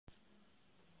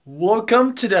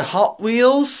Welcome to the Hot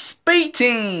Wheels Speed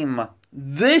Team!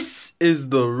 This is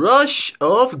the rush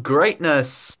of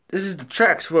greatness. This is the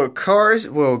tracks where cars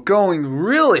were going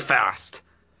really fast.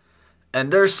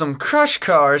 And there's some crush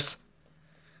cars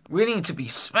waiting to be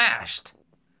smashed.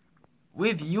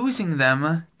 We're using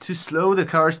them to slow the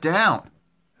cars down.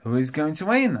 Who is going to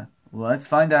win? Let's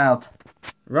find out.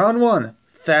 Round 1.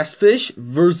 Sailfish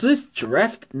versus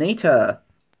Draftnator.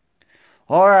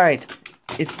 Alright.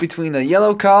 It's between a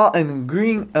yellow car and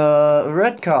a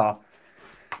red car.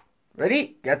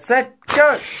 Ready? Get set,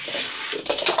 go!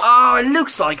 Oh, it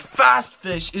looks like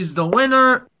Sailfish is the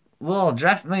winner. Well,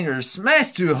 Draftnator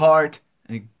smashed too hard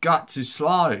and got too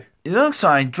slow. It looks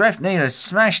like Draftnator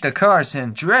smashed the cars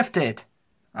and drifted.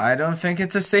 I don't think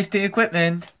it's a safety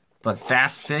equipment, but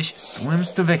Sailfish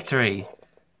swims to victory.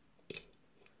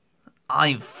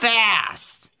 I'm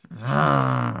fast!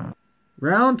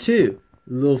 Round 2.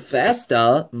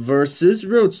 Lufesta versus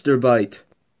Roadster Bite.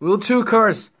 Will two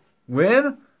cars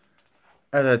win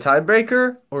as a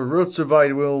tiebreaker, or Roadster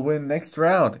Bite will win next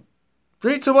round?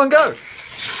 3, 2, 1, go!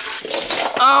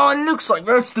 Oh, it looks like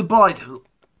Roadster Bite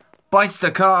bites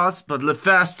the cars, but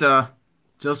Lufesta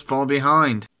just fall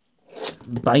behind.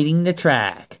 Biting the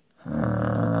track.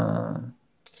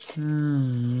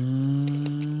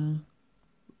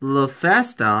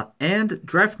 Lufesta and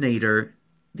Draftnator,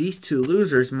 these two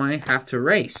losers might have to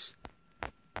race.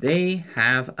 They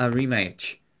have a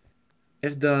rematch.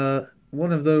 If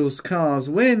one of those cars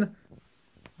win,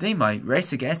 they might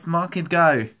race against Market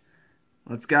Go.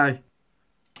 Let's go.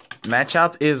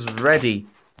 Matchup is ready.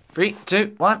 3,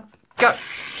 2, 1, go!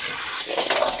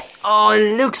 Oh,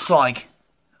 it looks like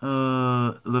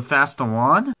Lufesta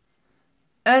won.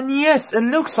 And yes, it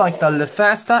looks like the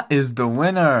Lufesta is the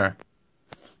winner.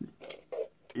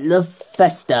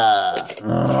 Lufesta.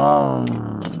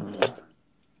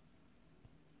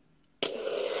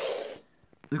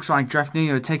 Looks like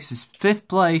Draftnator takes his 5th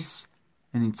place,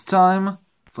 and it's time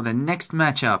for the next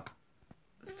matchup.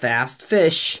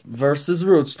 Sailfish versus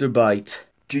Roadster Bite.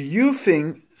 Do you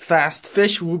think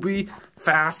Sailfish will be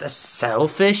fast as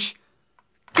Sailfish?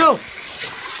 Go!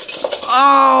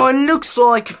 Oh, it looks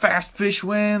like Sailfish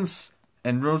wins,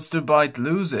 and Roadster Bite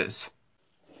loses.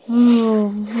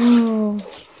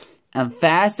 I'm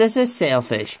fast as a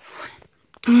Sailfish.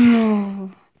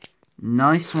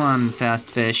 Nice one,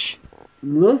 Sailfish.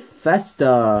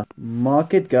 Lufesta.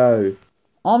 Market Go.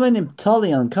 I'm an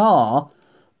Italian car,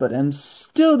 but I'm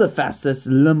still the fastest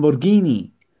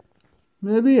Lamborghini.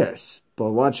 Maybe yes,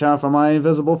 but watch out for my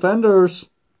invisible fenders.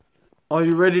 Are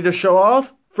you ready to show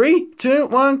off? 3, 2,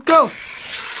 1, go!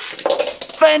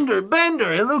 Fender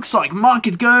bender! It looks like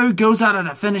Market Go goes out of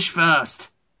the finish first.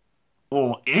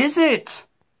 Or is it?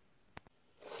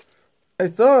 I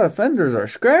thought fenders are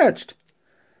scratched,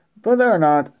 but they're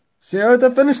not. See you at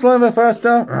the finish line,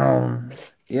 Lufesta.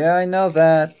 Yeah, I know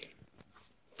that.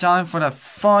 Time for the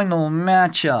final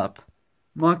matchup.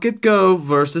 Market Go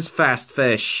versus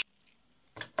Sailfish.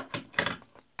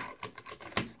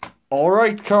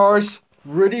 Alright, cars.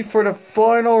 Ready for the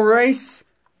final race?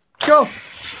 Go!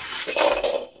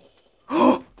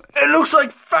 It looks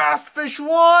like Sailfish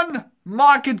won!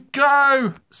 Market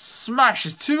Go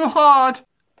smashes too hard.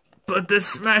 But the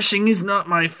smashing is not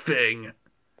my thing.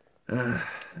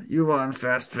 You won,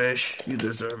 Sailfish. You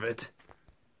deserve it.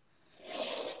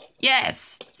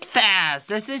 Yes! Fast!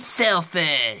 This is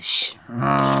Sailfish!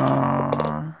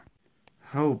 Oh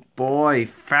boy,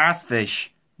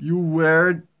 Sailfish. You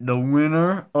were the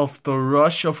winner of the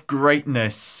rush of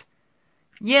greatness.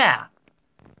 Yeah.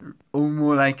 Or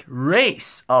more like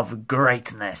race of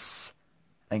greatness.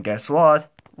 And guess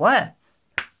what? What?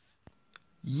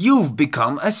 You've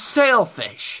become a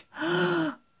Sailfish.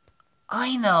 I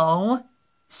know.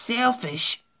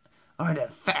 Sailfish are the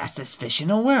fastest fish in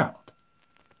the world.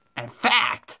 In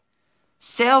fact,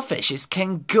 sailfishes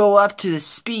can go up to the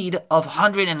speed of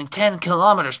 110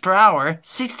 kilometers per hour,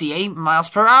 68 miles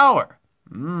per hour.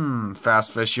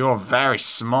 Sailfish, you're very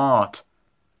smart.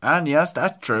 And yes,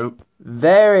 that's true.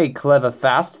 Very clever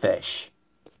Sailfish.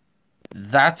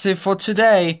 That's it for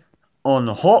today on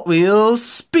Hot Wheels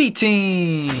Speed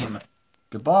Team.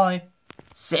 Goodbye.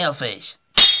 Sailfish.